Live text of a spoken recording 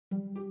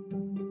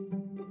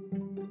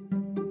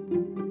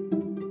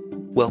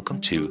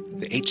Welcome to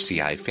the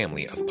HCI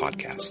family of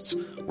podcasts.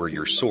 We're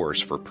your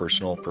source for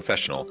personal,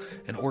 professional,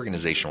 and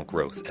organizational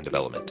growth and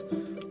development.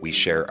 We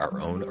share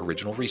our own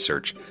original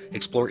research,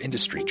 explore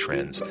industry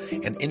trends,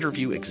 and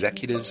interview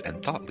executives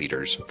and thought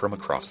leaders from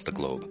across the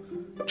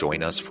globe.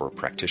 Join us for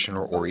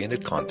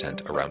practitioner-oriented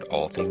content around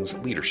all things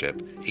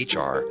leadership,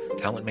 HR,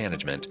 talent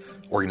management,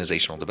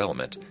 organizational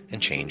development,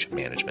 and change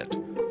management.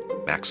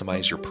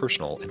 Maximize your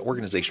personal and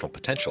organizational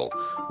potential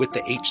with the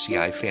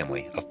HCI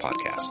family of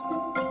podcasts.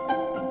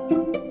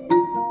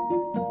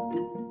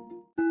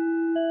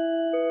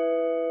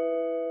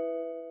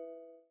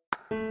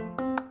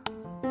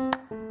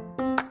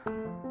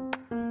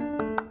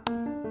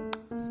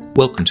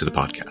 Welcome to the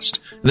podcast.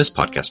 In this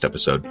podcast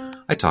episode,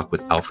 I talk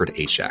with Alfred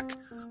Ishak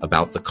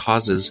about the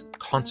causes,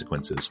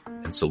 consequences,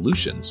 and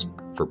solutions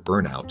for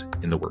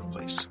burnout in the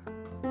workplace.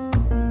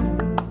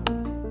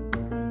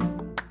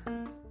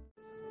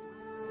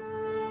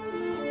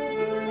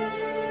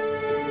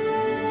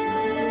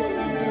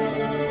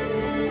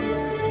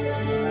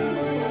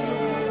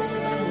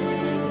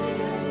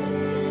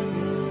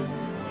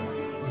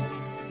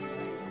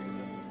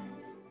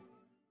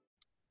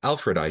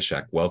 Alfred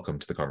Ishak, welcome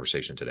to the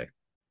conversation today.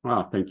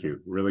 Wow, thank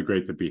you. Really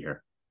great to be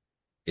here.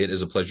 It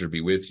is a pleasure to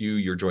be with you.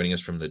 You're joining us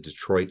from the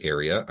Detroit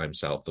area. I'm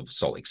south of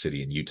Salt Lake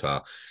City in Utah.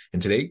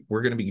 And today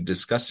we're going to be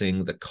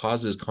discussing the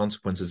causes,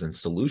 consequences, and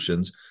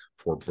solutions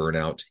for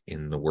burnout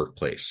in the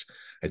workplace.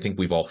 I think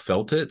we've all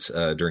felt it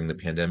during the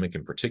pandemic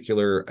in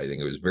particular. I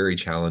think it was very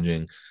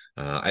challenging.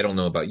 I don't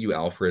know about you,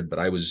 Alfred, but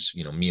I was,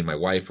 me and my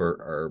wife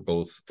are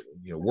both,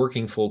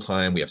 working full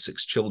time. We have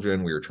 6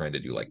 children. We were trying to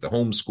do like the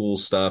homeschool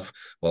stuff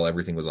while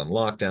everything was on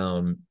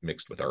lockdown,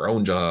 mixed with our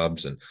own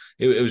jobs. And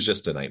it was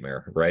just a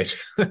nightmare, right?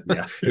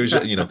 Yeah. It was,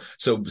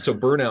 so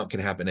burnout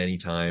can happen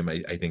anytime.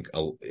 I think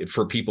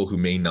for people who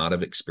may not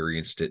have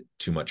experienced it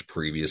too much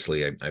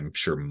previously, I'm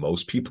sure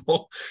most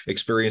people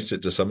experienced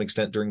it to some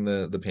extent during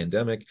the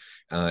pandemic.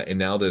 And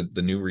now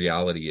the new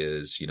reality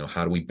is,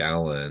 how do we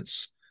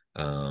balance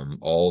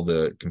all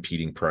the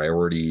competing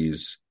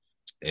priorities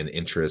and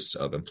interests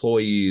of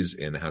employees,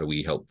 and how do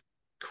we help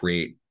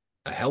create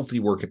a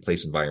healthy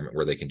workplace environment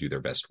where they can do their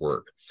best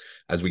work?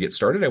 As we get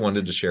started, I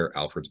wanted to share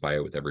Alfred's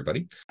bio with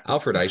everybody.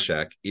 Alfred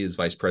Ishak is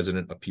Vice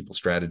President of People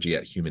Strategy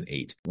at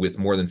Human8, with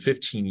more than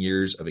 15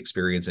 years of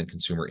experience in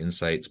consumer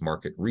insights,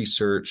 market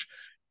research,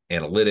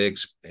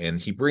 analytics, and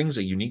he brings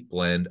a unique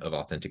blend of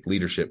authentic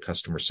leadership,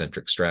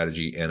 customer-centric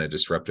strategy, and a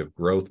disruptive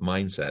growth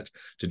mindset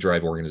to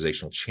drive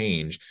organizational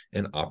change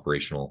and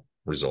operational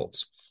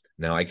results.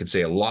 Now, I could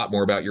say a lot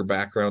more about your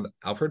background,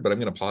 Alfred, but I'm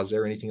going to pause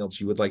there. Anything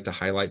else you would like to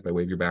highlight by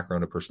way of your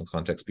background or personal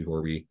context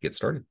before we get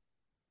started?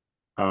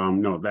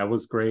 No, that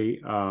was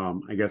great.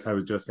 I guess I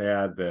would just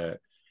add that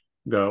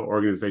the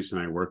organization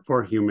I work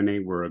for,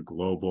 Human8, we're a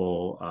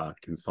global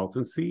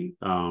consultancy.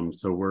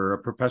 So we're a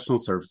professional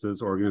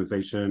services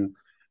organization,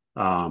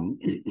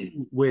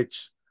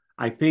 which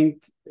I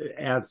think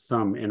adds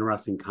some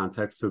interesting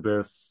context to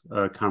this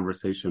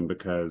conversation,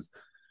 because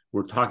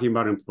we're talking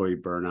about employee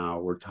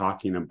burnout. We're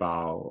talking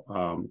about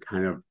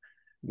kind of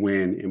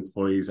when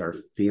employees are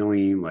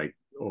feeling like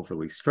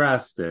overly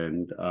stressed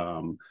and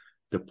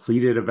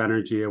depleted of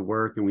energy at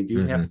work. And we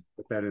do have to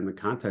put that in the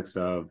context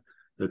of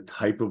the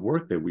type of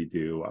work that we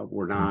do.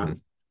 We're not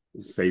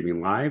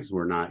saving lives.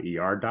 We're not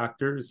ER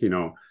doctors.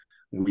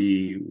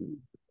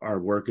 Our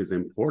work is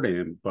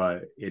important,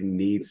 but it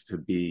needs to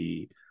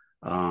be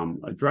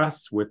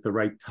addressed with the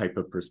right type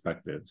of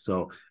perspective.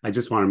 So I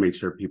just want to make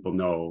sure people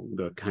know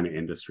the kind of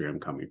industry I'm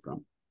coming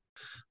from.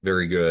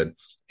 Very good.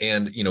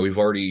 And, we've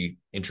already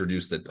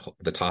introduced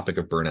the topic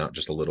of burnout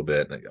just a little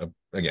bit.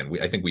 Again,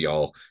 I think we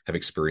all have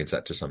experienced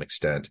that to some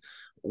extent.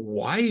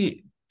 Why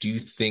do you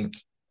think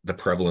the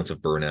prevalence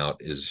of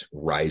burnout is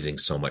rising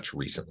so much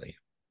recently?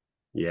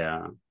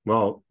 Yeah,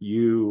 well,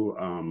 you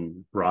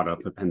brought up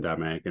the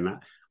pandemic, and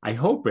I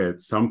hope at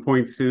some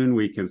point soon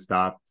we can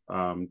stop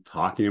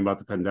talking about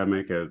the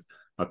pandemic as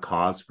a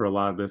cause for a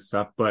lot of this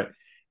stuff. But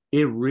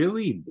it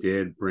really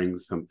did bring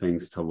some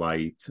things to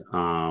light.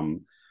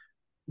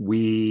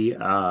 We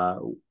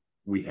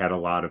had a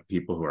lot of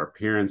people who are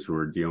parents who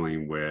were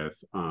dealing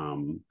with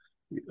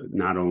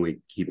not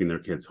only keeping their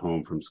kids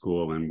home from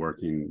school and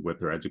working with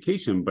their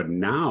education, but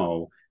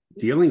now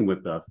dealing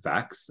with the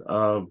effects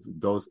of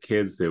those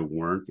kids that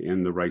weren't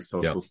in the right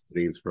social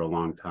settings for a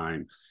long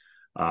time.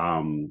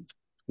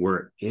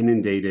 We're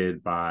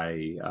inundated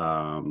by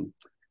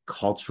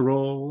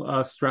cultural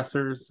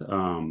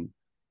stressors.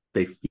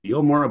 They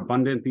feel more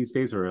abundant these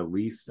days, or at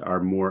least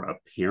are more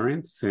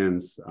apparent,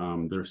 since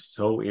they're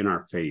so in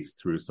our face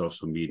through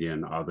social media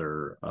and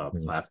other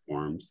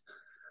platforms.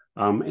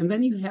 And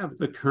then you have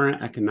the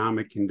current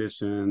economic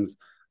conditions.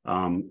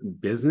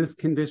 Business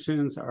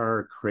conditions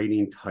are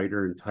creating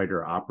tighter and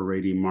tighter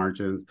operating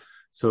margins.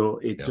 So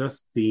it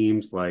just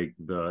seems like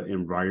the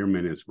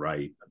environment is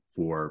right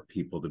for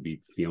people to be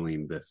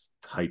feeling this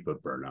type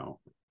of burnout.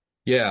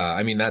 Yeah,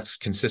 I mean, that's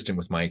consistent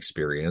with my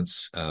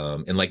experience.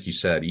 And like you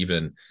said,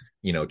 even,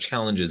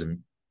 challenges,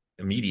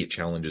 immediate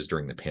challenges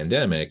during the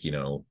pandemic,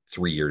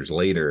 3 years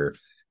later,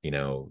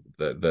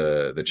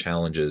 the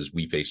challenges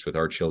we faced with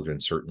our children,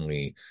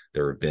 certainly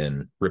there have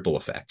been ripple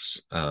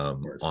effects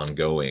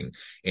ongoing,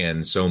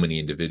 and so many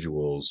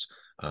individuals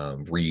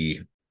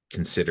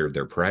reconsidered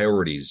their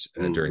priorities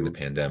during the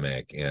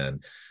pandemic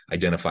and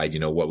identified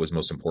what was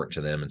most important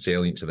to them and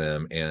salient to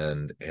them,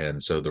 and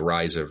so the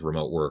rise of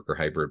remote work or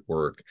hybrid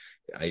work,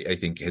 I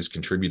think, has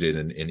contributed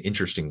in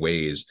interesting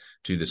ways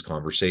to this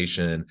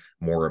conversation.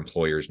 More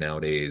employers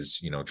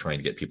nowadays trying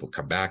to get people to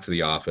come back to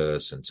the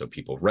office, and so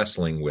people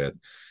wrestling with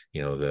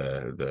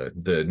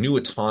the new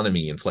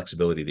autonomy and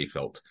flexibility they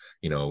felt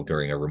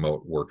during a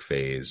remote work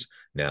phase,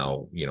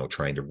 now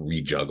trying to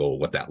rejuggle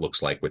what that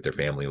looks like with their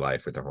family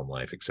life, with their home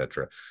life,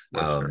 etc.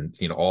 Sure.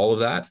 All of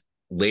that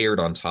layered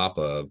on top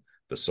of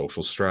the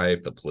social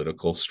strife, the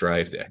political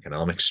strife, the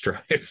economic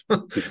strife,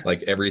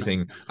 like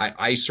everything.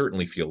 I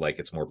certainly feel like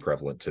it's more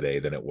prevalent today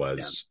than it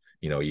was,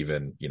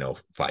 even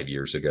 5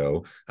 years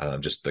ago.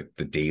 Just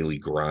the daily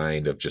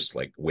grind of just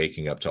like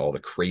waking up to all the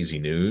crazy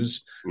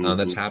news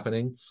that's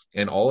happening,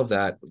 and all of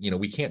that.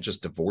 We can't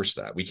just divorce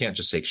that. We can't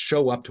just say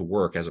show up to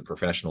work as a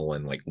professional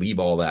and like leave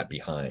all that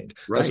behind.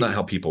 Right. That's not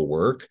how people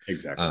work.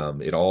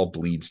 Exactly. It all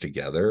bleeds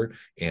together,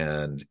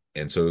 and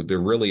so there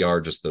really are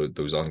just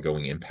those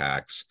ongoing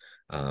impacts.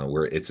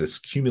 Where it's this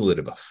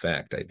cumulative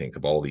effect, I think,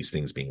 of all these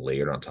things being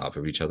layered on top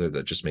of each other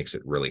that just makes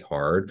it really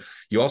hard.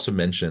 You also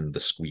mentioned the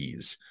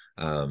squeeze,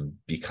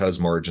 because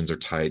margins are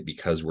tight,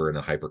 because we're in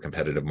a hyper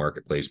competitive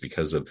marketplace,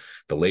 because of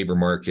the labor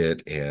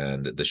market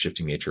and the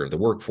shifting nature of the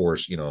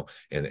workforce,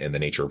 and the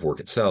nature of work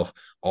itself.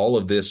 All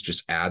of this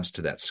just adds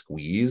to that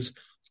squeeze.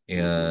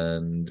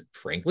 And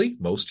frankly,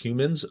 most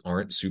humans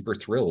aren't super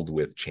thrilled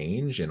with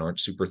change and aren't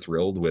super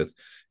thrilled with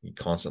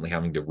constantly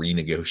having to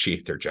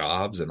renegotiate their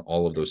jobs and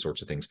all of those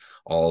sorts of things.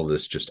 All of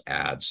this just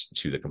adds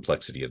to the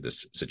complexity of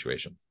this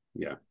situation.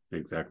 Yeah,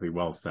 exactly.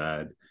 Well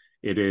said.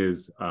 It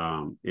is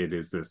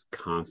this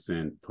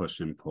constant push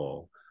and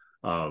pull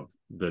of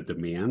the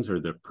demands or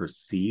the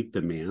perceived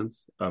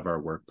demands of our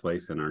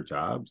workplace and our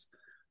jobs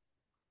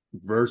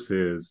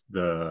versus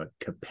the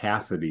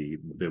capacity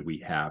that we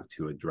have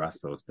to address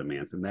those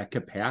demands. And that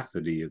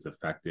capacity is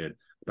affected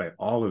by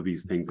all of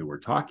these things that we're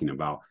talking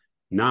about,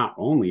 not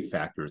only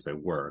factors at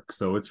work.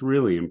 So it's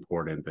really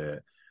important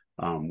that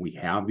we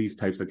have these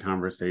types of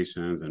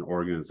conversations, and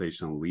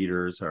organizational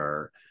leaders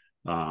are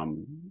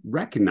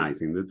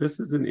recognizing that this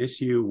is an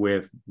issue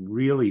with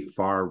really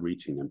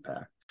far-reaching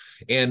impact.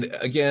 And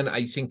again,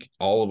 I think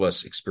all of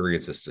us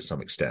experience this to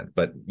some extent,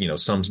 but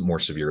some more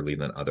severely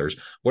than others.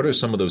 What are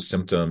some of those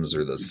symptoms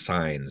or the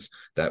signs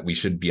that we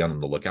should be on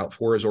the lookout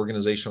for as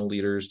organizational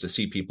leaders to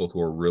see people who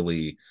are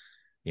really,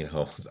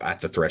 at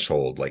the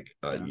threshold, like,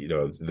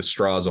 the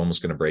straw is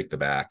almost going to break the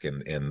back,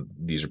 and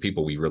these are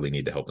people we really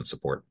need to help and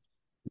support?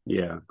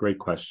 Yeah, great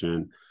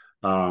question.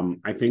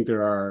 I think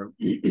there are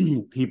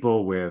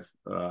people with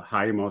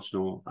high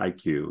emotional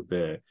IQ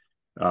that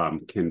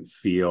can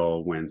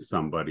feel when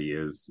somebody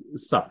is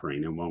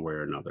suffering in one way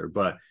or another.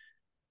 But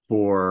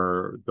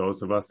for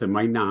those of us that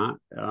might not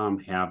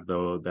have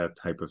that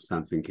type of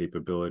sensing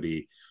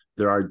capability,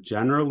 there are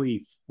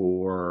generally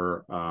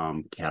 4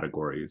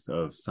 categories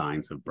of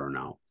signs of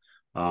burnout.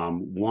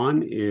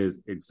 One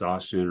is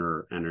exhaustion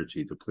or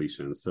energy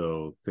depletion.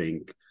 So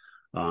think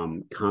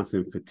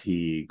constant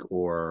fatigue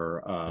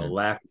or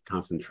lack of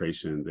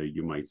concentration that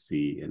you might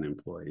see in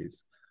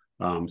employees.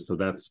 So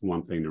that's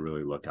one thing to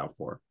really look out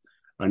for.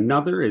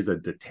 Another is a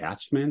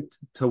detachment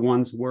to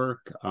one's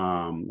work,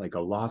 like a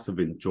loss of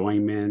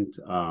enjoyment,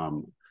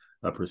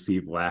 a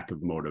perceived lack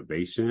of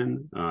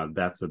motivation.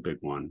 That's a big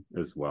one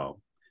as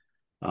well.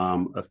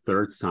 A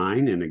third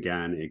sign, and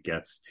again, it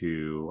gets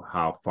to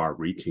how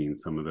far-reaching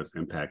some of this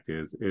impact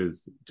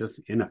is just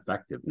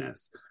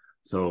ineffectiveness.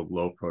 So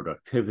low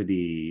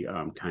productivity,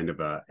 kind of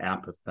a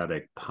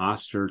apathetic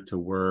posture to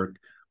work,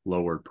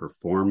 lowered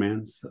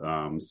performance.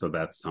 So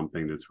that's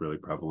something that's really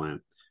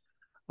prevalent.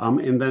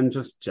 And then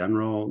just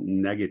general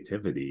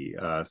negativity.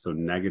 So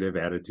negative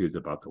attitudes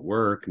about the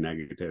work,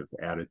 negative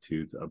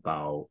attitudes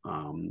about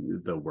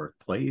the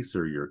workplace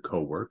or your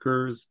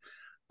coworkers.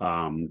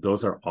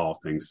 Those are all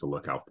things to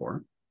look out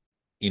for.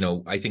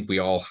 I think we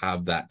all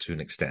have that to an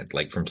extent,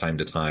 like from time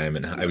to time.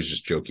 And I was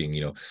just joking,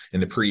 in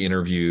the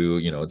pre-interview,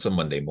 it's a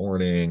Monday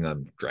morning,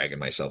 I'm dragging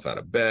myself out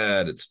of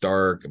bed, it's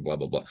dark and blah,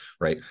 blah, blah,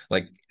 right?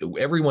 Like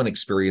everyone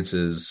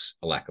experiences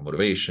a lack of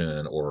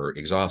motivation or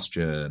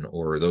exhaustion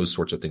or those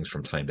sorts of things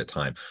from time to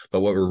time. But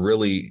what we're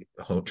really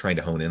trying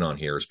to hone in on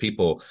here is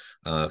people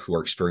who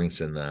are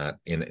experiencing that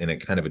in a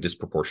kind of a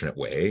disproportionate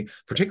way,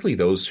 particularly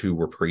those who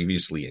were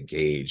previously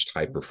engaged,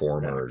 high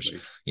performers,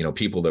 exactly.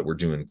 People that were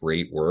doing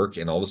great work.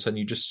 And all of a sudden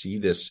you just see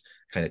this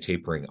kind of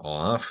tapering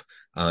off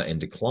and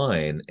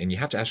decline. And you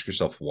have to ask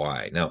yourself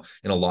why. Now,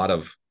 in a lot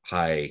of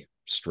high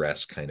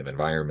stress kind of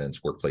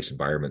environments, workplace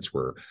environments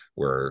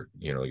where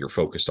you're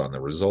focused on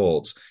the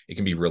results, it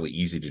can be really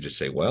easy to just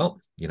say,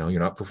 well, you're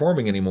not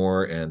performing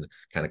anymore, and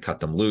kind of cut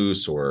them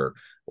loose or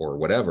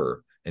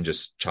whatever, and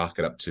just chalk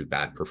it up to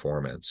bad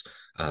performance.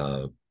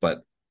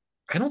 But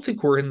I don't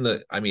think we're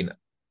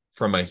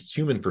from a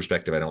human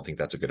perspective, I don't think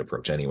that's a good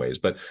approach anyways.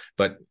 But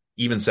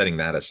even setting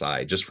that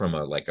aside, just from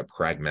a like a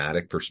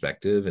pragmatic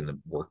perspective in the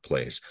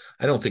workplace,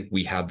 I don't think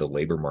we have the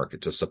labor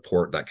market to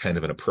support that kind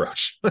of an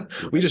approach.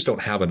 We just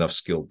don't have enough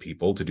skilled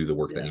people to do the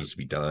work that needs to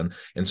be done.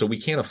 And so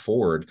we can't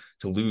afford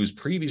to lose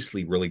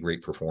previously really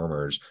great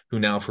performers who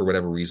now, for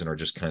whatever reason, are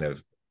just kind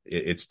of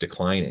it's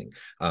declining,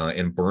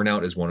 and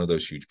burnout is one of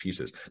those huge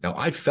pieces. Now,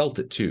 I've felt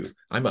it too.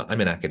 I'm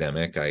an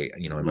academic.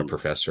 I'm a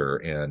professor,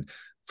 and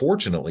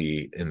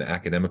fortunately, in the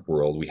academic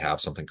world, we have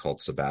something called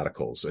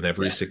sabbaticals, and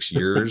every 6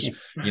 years,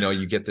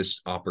 you get this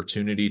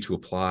opportunity to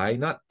apply.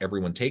 Not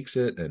everyone takes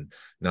it, and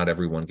not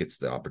everyone gets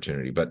the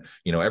opportunity, but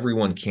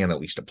everyone can at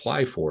least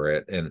apply for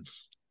it. And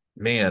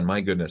man,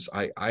 my goodness,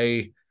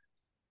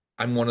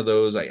 I'm one of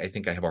those. I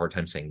think I have a hard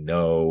time saying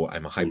no.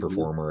 I'm a high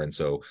performer. And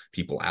so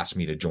people ask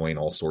me to join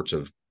all sorts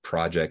of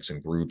projects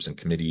and groups and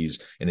committees,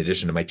 in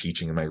addition to my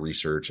teaching and my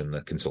research and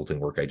the consulting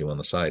work I do on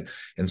the side.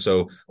 And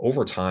so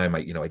over time,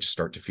 I just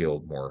start to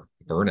feel more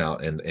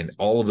burnout, and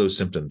all of those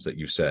symptoms that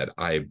you said,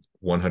 I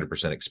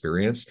 100%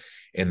 experienced.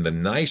 And the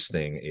nice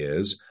thing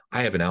is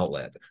I have an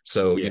outlet.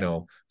 So,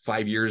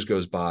 5 years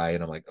goes by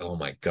and I'm like, oh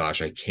my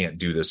gosh, I can't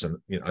do this in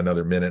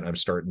another minute. I'm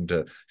starting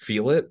to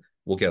feel it.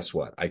 Well, guess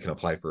what? I can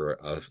apply for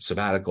a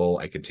sabbatical.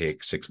 I can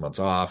take 6 months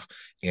off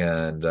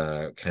and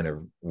kind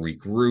of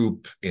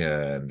regroup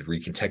and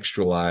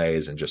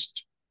recontextualize and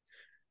just,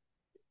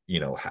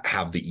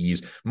 have the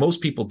ease.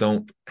 Most people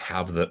don't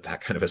have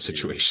that kind of a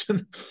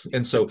situation.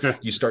 And so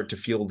you start to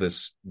feel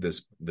this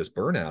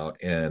burnout.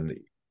 And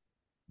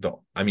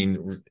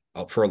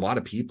for a lot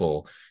of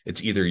people,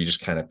 it's either you just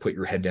kind of put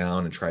your head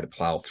down and try to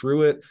plow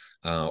through it,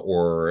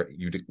 or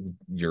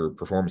your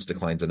performance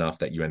declines enough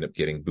that you end up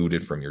getting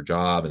booted from your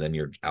job, and then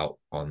you're out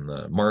on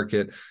the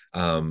market.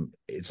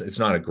 It's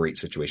not a great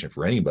situation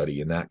for anybody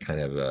in that kind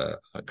of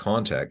a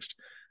context.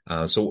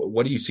 So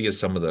what do you see as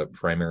some of the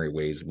primary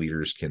ways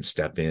leaders can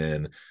step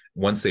in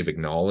once they've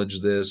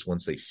acknowledged this,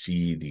 once they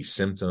see these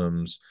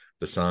symptoms,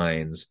 the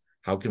signs?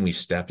 How can we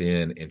step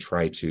in and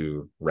try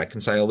to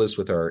reconcile this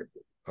with our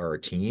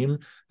team,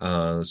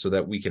 so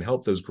that we can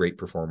help those great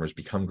performers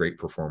become great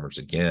performers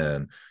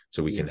again,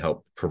 so we can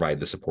help provide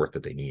the support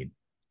that they need?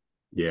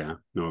 Yeah,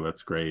 no,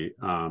 that's great.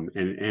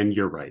 And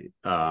you're right.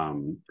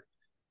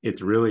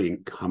 It's really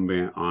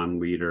incumbent on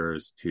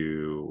leaders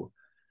to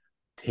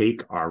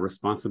take our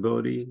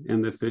responsibility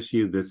in this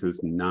issue. This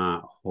is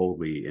not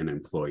wholly an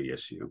employee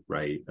issue,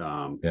 right?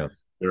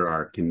 There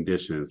are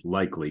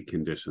likely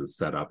conditions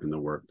set up in the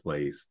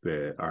workplace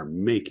that are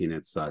making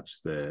it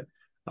such that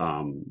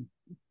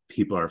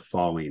people are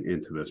falling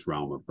into this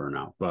realm of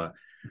burnout. But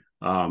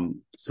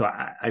so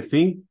I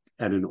think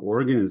at an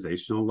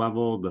organizational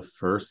level, the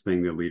first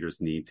thing that leaders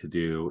need to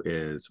do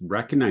is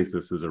recognize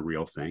this is a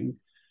real thing.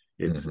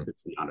 It's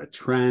not a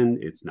trend.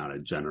 It's not a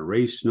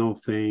generational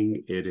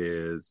thing. It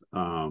is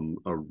a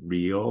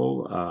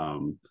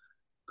real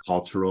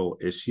cultural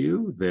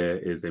issue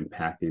that is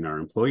impacting our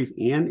employees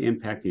and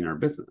impacting our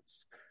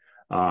business.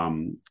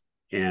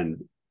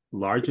 And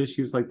large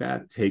issues like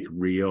that take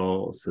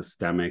real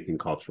systemic and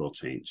cultural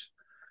change.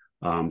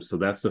 So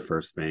that's the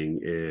first thing,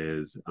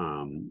 is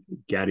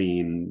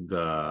getting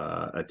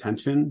the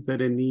attention that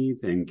it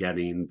needs and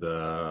getting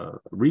the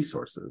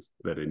resources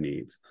that it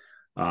needs.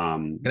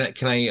 Can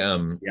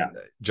I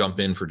jump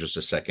in for just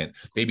a second?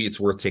 Maybe it's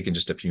worth taking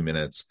just a few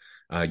minutes.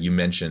 You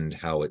mentioned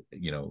how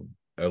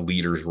a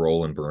leader's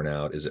role in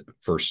burnout is at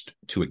first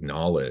to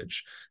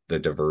acknowledge the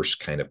diverse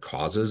kind of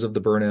causes of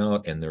the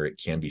burnout, and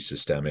it can be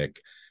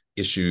systemic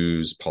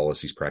issues,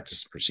 policies,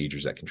 practices,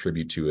 procedures that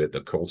contribute to it,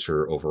 the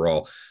culture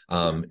overall.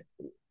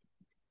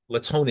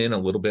 Let's hone in a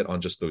little bit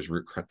on just those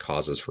root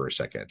causes for a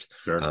second.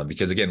 Sure.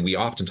 Because again, we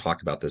often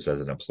talk about this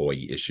as an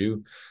employee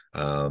issue.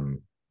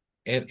 And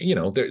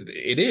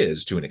it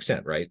is to an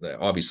extent, right?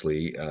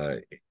 Obviously,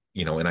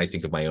 and I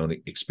think of my own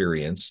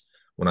experience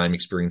when I'm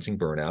experiencing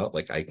burnout,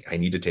 like I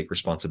need to take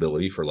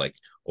responsibility for like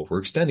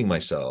overextending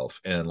myself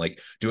and like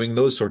doing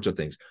those sorts of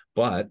things.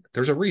 But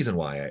there's a reason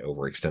why I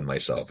overextend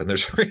myself, and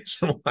there's a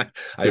reason why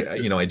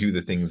I do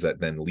the things that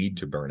then lead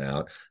to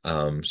burnout.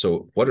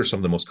 So what are some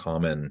of the most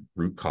common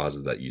root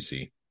causes that you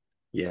see?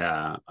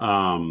 Yeah.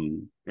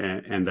 And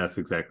that's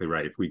exactly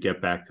right. If we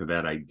get back to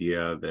that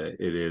idea that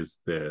it is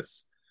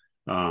this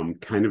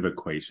kind of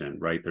equation,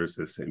 right? There's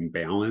this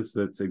imbalance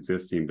that's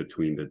existing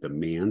between the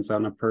demands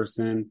on a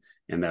person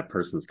and that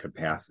person's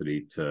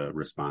capacity to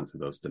respond to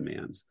those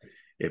demands.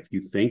 If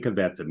you think of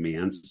that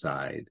demand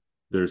side,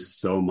 there's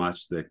so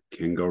much that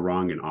can go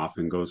wrong and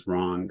often goes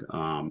wrong.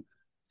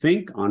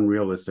 Think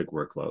unrealistic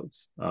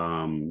workloads.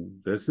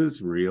 This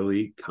is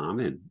really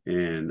common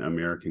in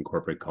American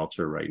corporate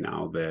culture right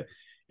now, that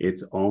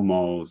it's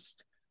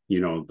almost,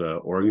 the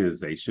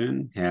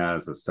organization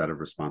has a set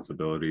of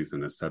responsibilities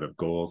and a set of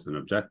goals and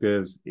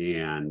objectives,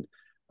 and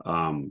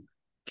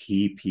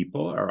key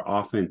people are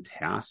often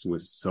tasked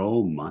with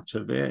so much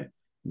of it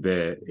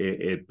that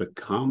it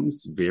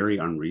becomes very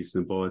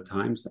unreasonable at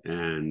times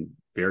and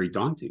very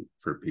daunting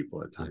for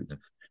people at times.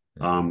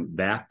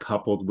 That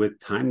coupled with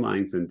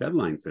timelines and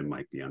deadlines that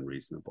might be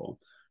unreasonable.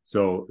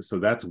 So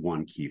that's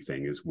one key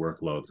thing, is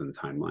workloads and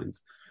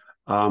timelines.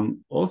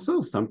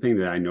 Also, something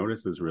that I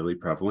notice is really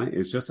prevalent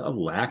is just a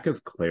lack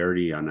of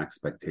clarity on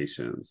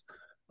expectations,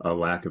 a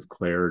lack of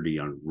clarity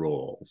on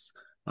roles.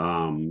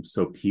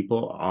 So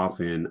people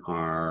often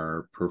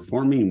are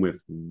performing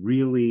with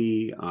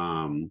really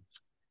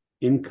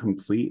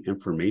incomplete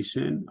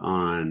information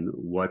on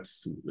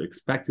what's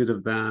expected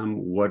of them,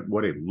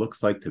 what it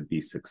looks like to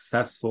be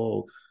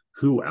successful,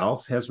 who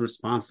else has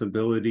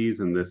responsibilities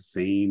in the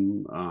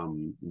same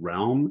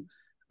realm.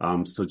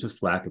 So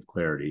just lack of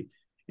clarity.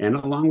 And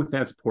along with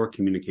that is poor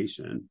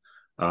communication.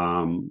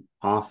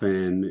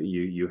 Often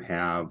you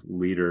have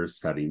leaders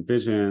setting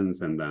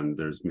visions, and then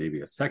there's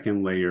maybe a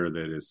second layer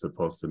that is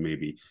supposed to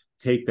maybe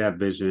take that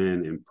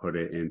vision and put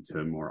it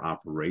into more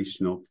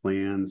operational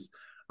plans.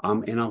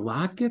 And a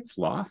lot gets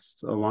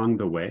lost along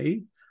the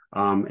way.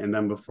 And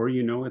then before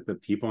you know it, the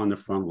people on the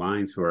front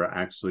lines who are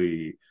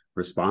actually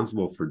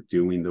responsible for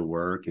doing the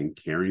work and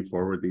carrying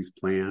forward these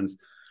plans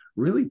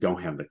really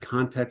don't have the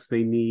context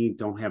they need,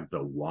 don't have the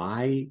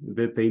why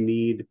that they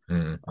need.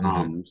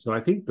 Mm-hmm. So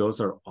I think those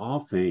are all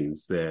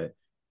things that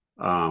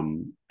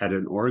at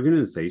an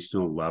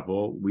organizational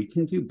level, we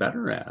can do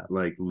better at.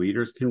 Like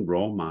leaders can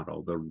role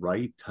model the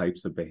right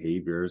types of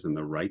behaviors and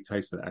the right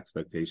types of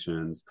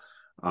expectations,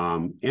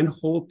 and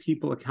hold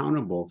people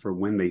accountable for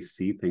when they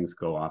see things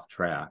go off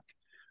track.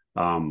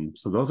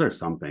 So those are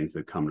some things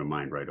that come to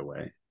mind right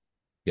away.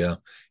 Yeah.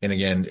 And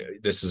again,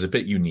 this is a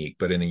bit unique,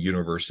 but in a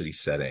university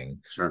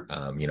setting, Sure.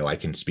 I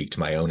can speak to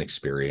my own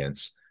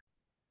experience.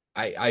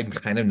 I'm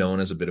kind of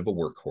known as a bit of a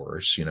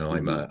workhorse.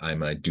 Mm-hmm.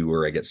 I'm a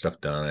doer. I get stuff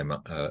done.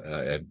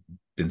 I've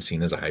been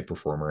seen as a high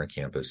performer on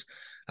campus.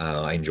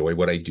 I enjoy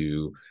what I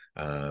do.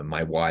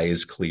 My why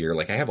is clear.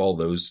 Like I have all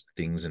those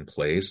things in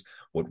place.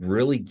 What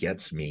really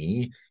gets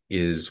me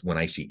is when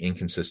I see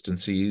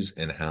inconsistencies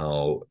in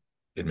how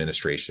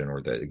administration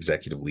or the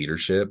executive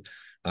leadership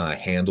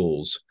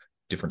handles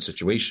different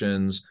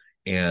situations.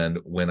 And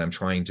when I'm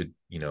trying to,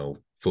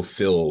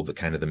 fulfill the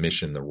kind of the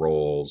mission, the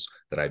roles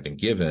that I've been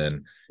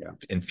given, Yeah.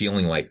 and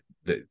feeling like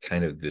the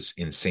kind of this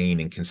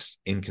insane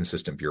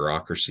inconsistent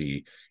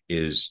bureaucracy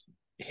is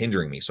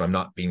hindering me. So I'm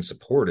not being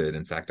supported.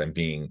 In fact,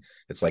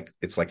 it's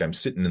like I'm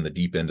sitting in the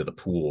deep end of the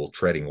pool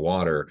treading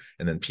water,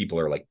 and then people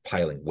are like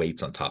piling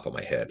weights on top of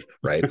my head,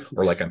 right?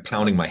 Or like I'm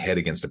pounding my head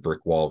against a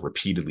brick wall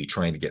repeatedly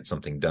trying to get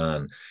something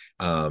done.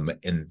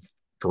 And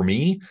for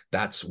me,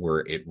 that's where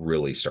it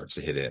really starts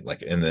to hit in.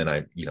 Like, and then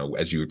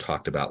as you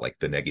talked about, like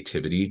the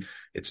negativity,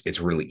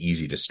 it's really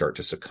easy to start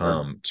to Sure.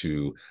 succumb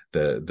to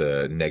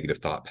the negative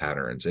thought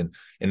patterns. And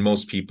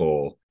most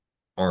people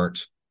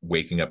aren't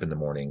waking up in the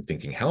morning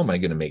thinking, how am I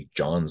going to make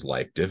John's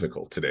life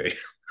difficult today?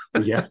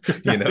 Yeah.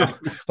 you know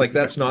like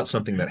that's not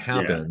something that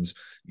Yeah. happens.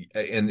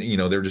 And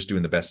they're just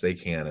doing the best they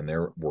can in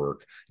their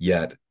work,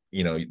 yet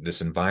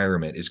this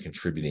environment is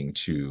contributing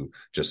to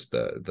just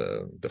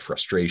the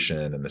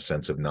frustration and the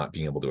sense of not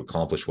being able to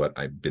accomplish what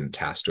I've been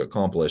tasked to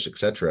accomplish,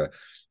 etc.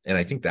 And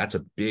I think that's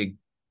a big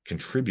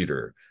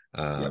contributor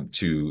Yeah.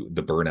 to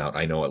the burnout,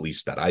 I know, at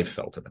least that I've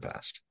felt in the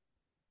past.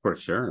 For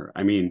sure.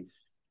 I mean,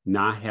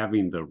 not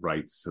having the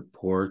right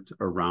support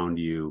around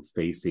you,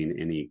 facing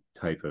any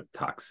type of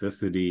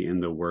toxicity in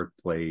the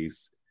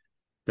workplace,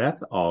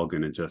 that's all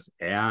going to just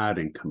add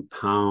and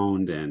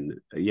compound. And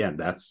yeah,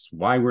 that's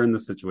why we're in the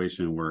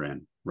situation we're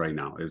in right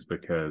now, is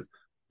because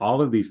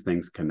all of these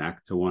things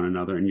connect to one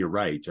another. And you're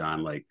right,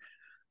 John, like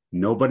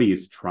nobody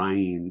is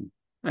trying.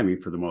 I mean,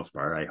 for the most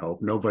part, I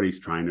hope nobody's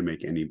trying to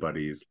make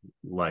anybody's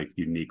life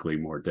uniquely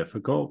more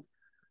difficult.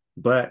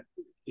 But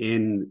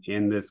in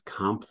this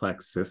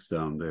complex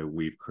system that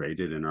we've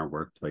created in our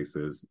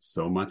workplaces,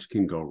 so much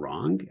can go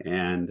wrong.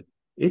 And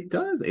it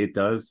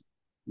does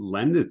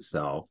lend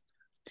itself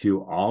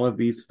to all of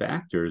these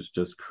factors,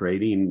 just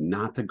creating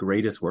not the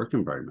greatest work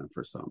environment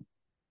for some.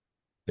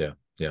 Yeah.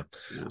 Yeah.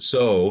 Yeah.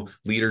 So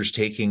leaders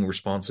taking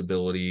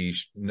responsibility,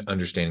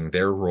 understanding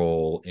their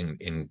role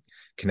in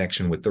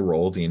connection with the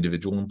role of the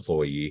individual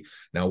employee.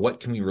 Now, what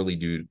can we really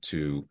do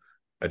to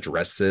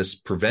address this,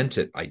 prevent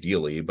it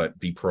ideally, but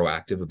be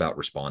proactive about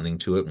responding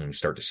to it when we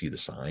start to see the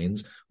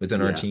signs within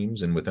our Yeah.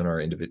 teams and within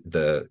our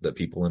the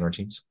people in our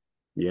teams?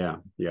 Yeah.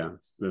 Yeah.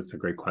 That's a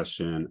great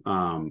question.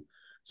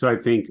 So I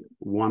think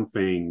one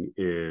thing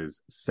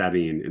is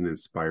setting an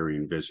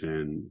inspiring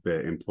vision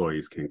that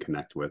employees can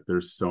connect with.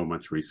 There's so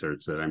much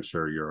research that I'm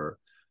sure you're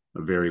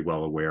very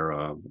well aware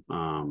of,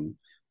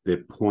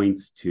 that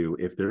points to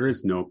if there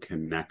is no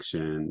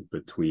connection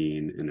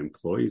between an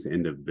employee's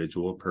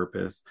individual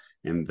purpose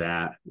and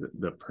that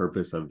the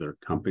purpose of their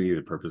company,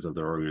 the purpose of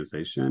their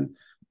organization,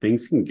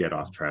 things can get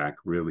off track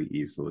really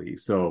easily.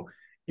 So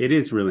it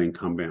is really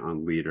incumbent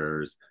on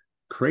leaders,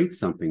 create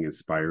something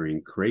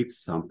inspiring, create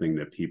something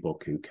that people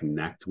can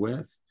connect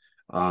with,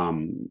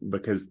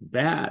 because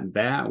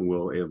that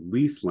will at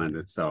least lend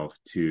itself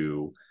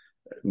to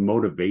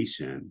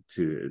motivation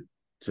to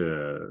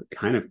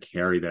kind of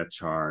carry that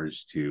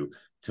charge to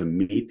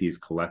meet these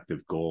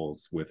collective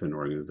goals with an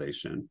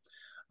organization.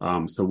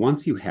 So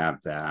once you have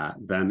that,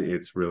 then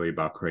it's really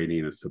about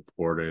creating a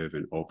supportive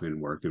and open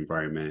work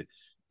environment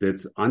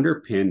that's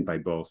underpinned by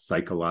both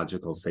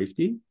psychological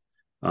safety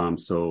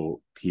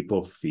So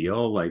people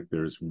feel like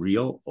there's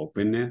real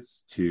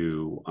openness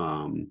to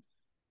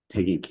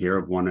taking care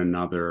of one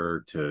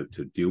another, to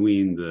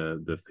doing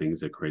the things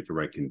that create the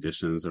right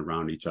conditions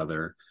around each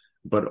other,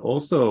 but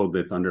also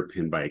that's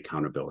underpinned by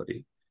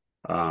accountability.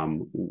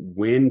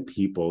 When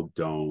people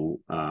don't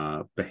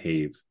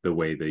behave the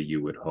way that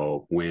you would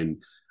hope,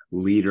 when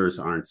leaders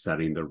aren't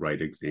setting the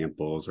right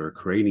examples or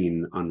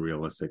creating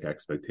unrealistic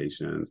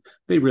expectations,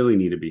 they really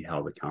need to be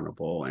held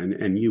accountable.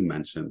 And you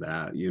mentioned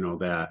that,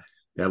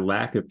 that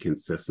lack of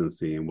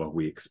consistency in what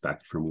we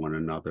expect from one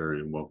another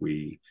and what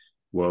we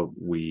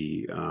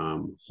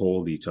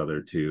hold each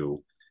other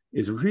to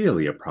is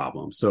really a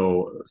problem.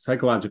 So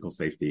psychological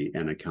safety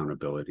and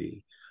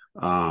accountability.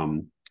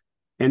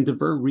 And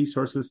divert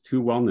resources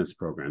to wellness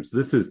programs.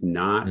 This is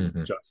not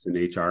just an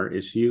HR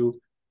issue,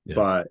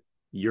 but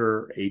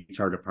your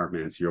HR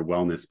departments, your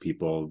wellness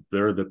people,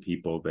 they're the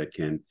people that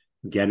can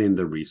get in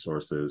the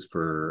resources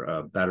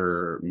for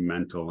better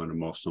mental and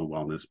emotional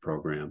wellness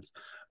programs.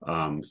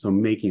 So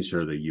making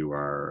sure that you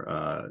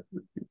are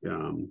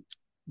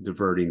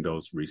diverting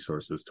those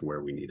resources to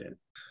where we need it.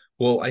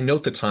 Well, I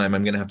note the time.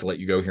 I'm going to have to let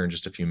you go here in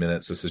just a few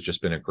minutes. This has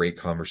just been a great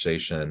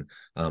conversation.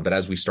 But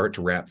as we start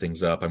to wrap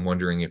things up, I'm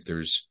wondering if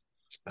there's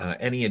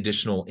any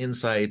additional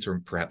insights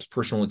or perhaps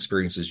personal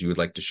experiences you would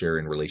like to share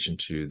in relation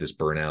to this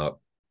burnout.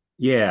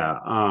 Yeah,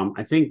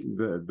 I think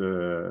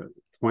the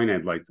point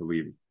I'd like to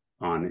leave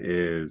on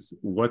is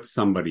what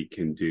somebody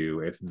can do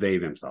if they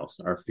themselves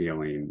are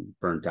feeling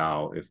burnt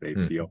out, if they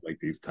feel like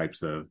these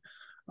types of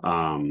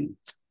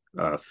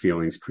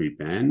feelings creep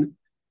in.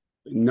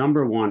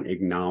 Number one,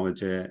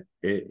 acknowledge it.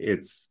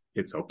 It's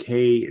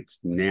okay. It's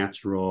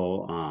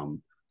natural.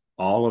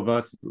 All of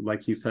us,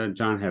 like you said,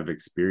 John, have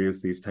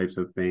experienced these types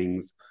of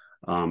things.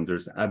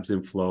 There's ebbs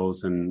and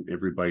flows in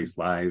everybody's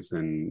lives,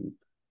 and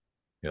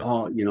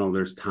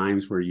there's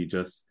times where you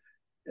just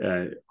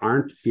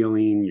aren't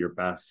feeling your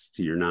best.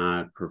 You're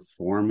not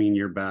performing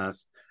your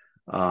best,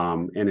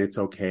 and it's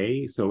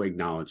okay. So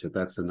acknowledge it.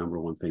 That's the number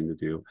one thing to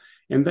do,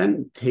 and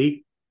then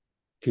take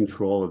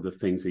control of the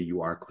things that you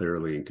are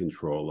clearly in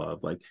control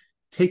of. Like,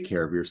 take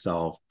care of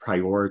yourself,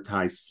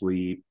 prioritize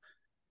sleep,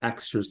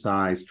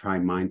 exercise, try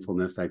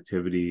mindfulness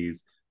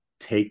activities,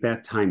 take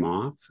that time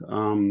off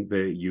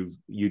that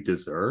you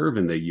deserve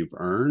and that you've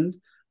earned,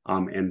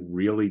 and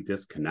really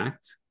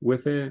disconnect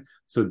with it.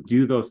 So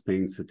do those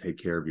things to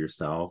take care of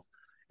yourself.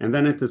 And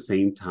then at the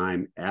same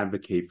time,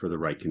 advocate for the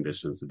right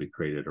conditions to be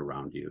created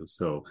around you.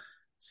 So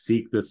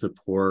seek the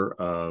support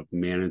of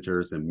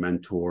managers and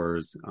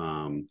mentors,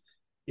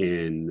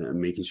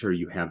 in making sure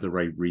you have the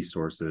right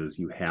resources,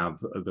 you have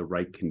the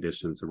right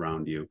conditions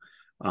around you.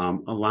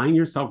 Align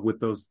yourself with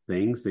those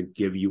things that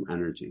give you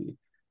energy.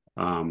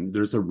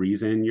 There's a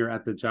reason you're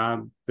at the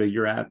job that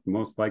you're at,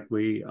 most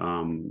likely.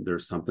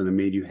 There's something that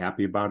made you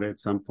happy about it at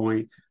some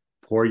point.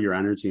 Pour your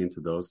energy into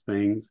those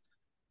things.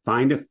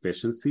 Find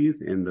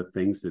efficiencies in the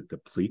things that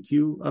deplete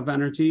you of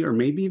energy, or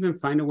maybe even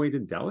find a way to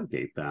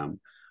delegate them.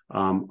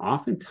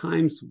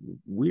 Oftentimes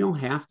we don't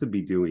have to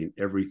be doing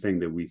everything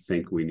that we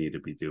think we need to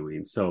be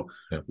doing. So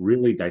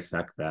really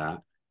dissect that.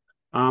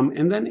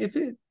 And then if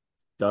it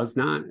does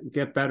not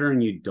get better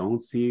and you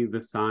don't see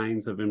the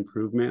signs of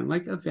improvement,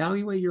 like,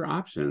 evaluate your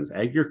options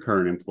at your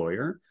current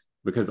employer,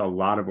 because a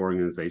lot of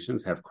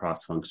organizations have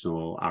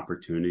cross-functional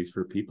opportunities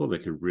for people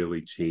that could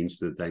really change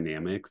the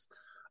dynamics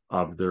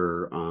of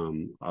their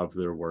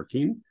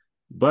working.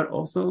 But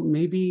also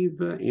maybe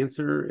the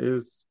answer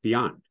is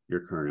beyond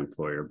your current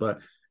employer.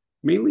 But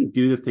mainly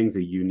do the things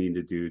that you need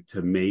to do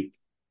to make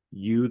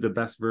you the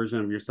best version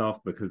of yourself,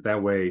 because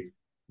that way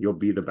you'll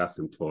be the best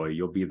employee,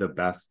 you'll be the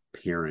best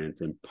parent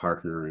and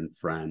partner and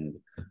friend.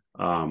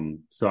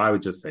 So I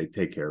would just say,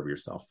 take care of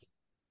yourself.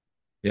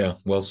 Yeah,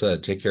 well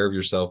said. Take care of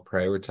yourself,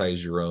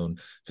 prioritize your own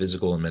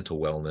physical and mental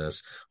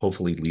wellness.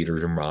 Hopefully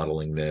leaders are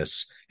modeling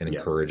this and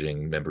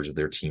encouraging members of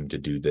their team to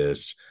do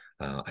this.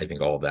 I think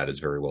all of that is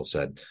very well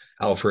said.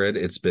 Alfred,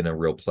 it's been a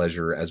real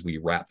pleasure. As we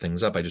wrap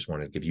things up, I just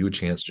wanted to give you a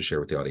chance to share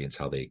with the audience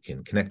how they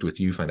can connect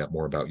with you, find out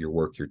more about your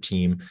work, your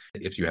team,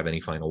 if you have any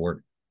final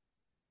word.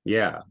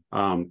 Yeah,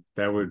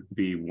 that would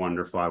be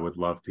wonderful. I would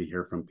love to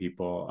hear from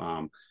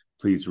people.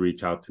 Please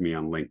reach out to me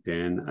on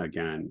LinkedIn.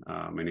 Again,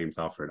 my name's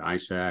Alfred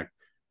Ishak.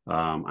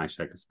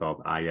 Ishak is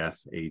spelled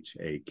Ishak.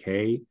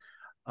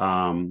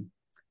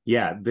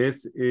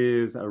 This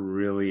is a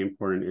really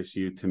important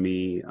issue to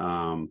me.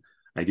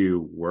 I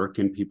do work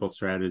in people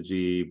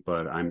strategy,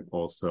 but I'm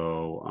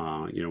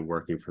also,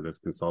 working for this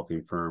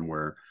consulting firm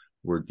where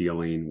we're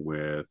dealing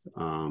with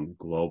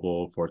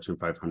global Fortune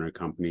 500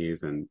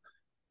 companies and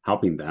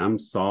helping them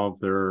solve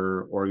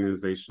their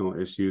organizational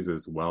issues,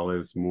 as well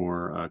as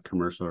more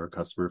commercial or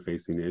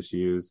customer-facing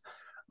issues.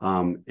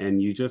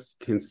 And you just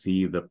can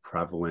see the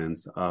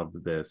prevalence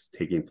of this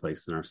taking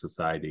place in our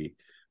society.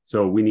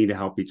 So we need to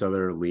help each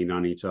other, lean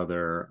on each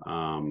other.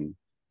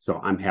 So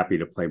I'm happy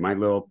to play my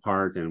little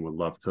part and would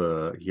love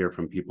to hear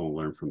from people and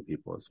learn from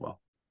people as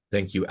well.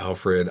 Thank you,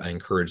 Alfred. I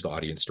encourage the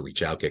audience to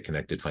reach out, get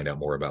connected, find out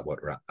more about what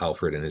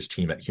Alfred and his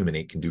team at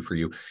Human8 can do for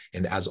you.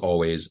 And as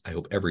always, I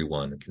hope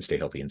everyone can stay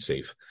healthy and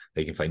safe.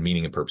 They can find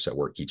meaning and purpose at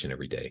work each and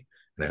every day.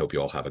 And I hope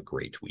you all have a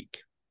great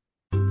week.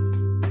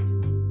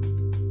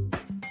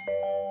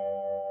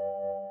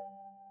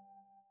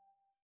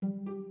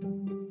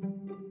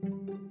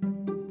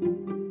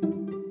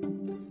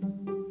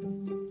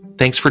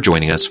 Thanks for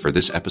joining us for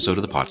this episode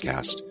of the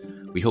podcast.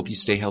 We hope you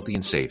stay healthy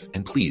and safe,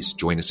 and please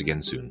join us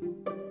again soon.